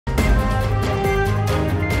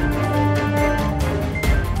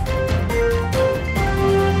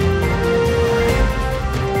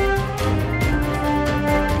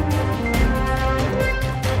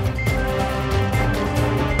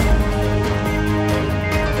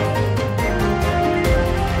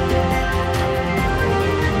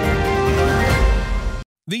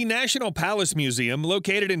The National Palace Museum,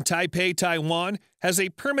 located in Taipei, Taiwan, has a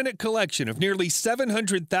permanent collection of nearly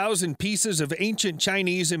 700,000 pieces of ancient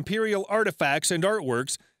Chinese imperial artifacts and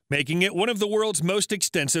artworks, making it one of the world's most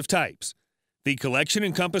extensive types. The collection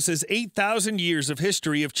encompasses 8,000 years of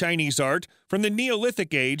history of Chinese art from the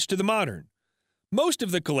Neolithic age to the modern. Most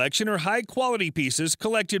of the collection are high-quality pieces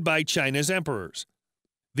collected by China's emperors.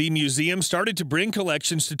 The museum started to bring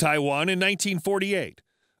collections to Taiwan in 1948.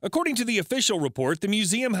 According to the official report, the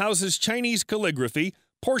museum houses Chinese calligraphy,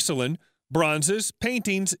 porcelain, bronzes,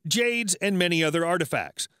 paintings, jades, and many other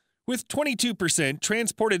artifacts, with 22%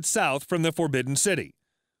 transported south from the Forbidden City.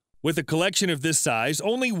 With a collection of this size,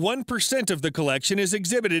 only 1% of the collection is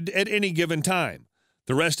exhibited at any given time.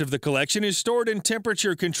 The rest of the collection is stored in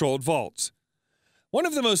temperature-controlled vaults. One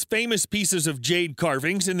of the most famous pieces of jade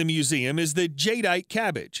carvings in the museum is the jadeite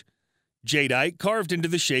cabbage. Jadeite carved into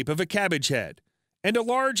the shape of a cabbage head, and a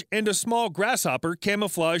large and a small grasshopper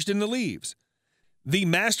camouflaged in the leaves. The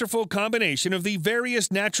masterful combination of the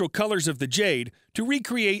various natural colors of the jade to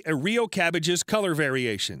recreate a real cabbage's color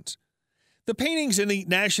variations. The paintings in the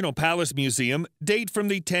National Palace Museum date from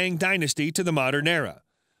the Tang Dynasty to the modern era.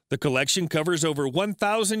 The collection covers over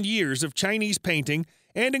 1,000 years of Chinese painting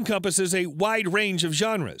and encompasses a wide range of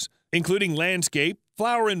genres, including landscape,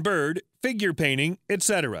 flower and bird, figure painting,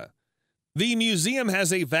 etc. The museum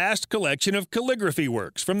has a vast collection of calligraphy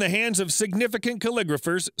works from the hands of significant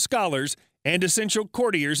calligraphers, scholars, and essential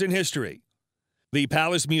courtiers in history. The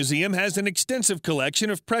Palace Museum has an extensive collection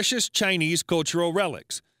of precious Chinese cultural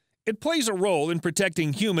relics. It plays a role in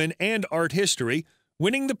protecting human and art history,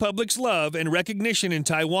 winning the public's love and recognition in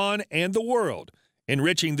Taiwan and the world,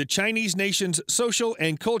 enriching the Chinese nation's social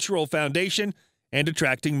and cultural foundation, and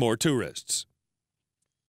attracting more tourists.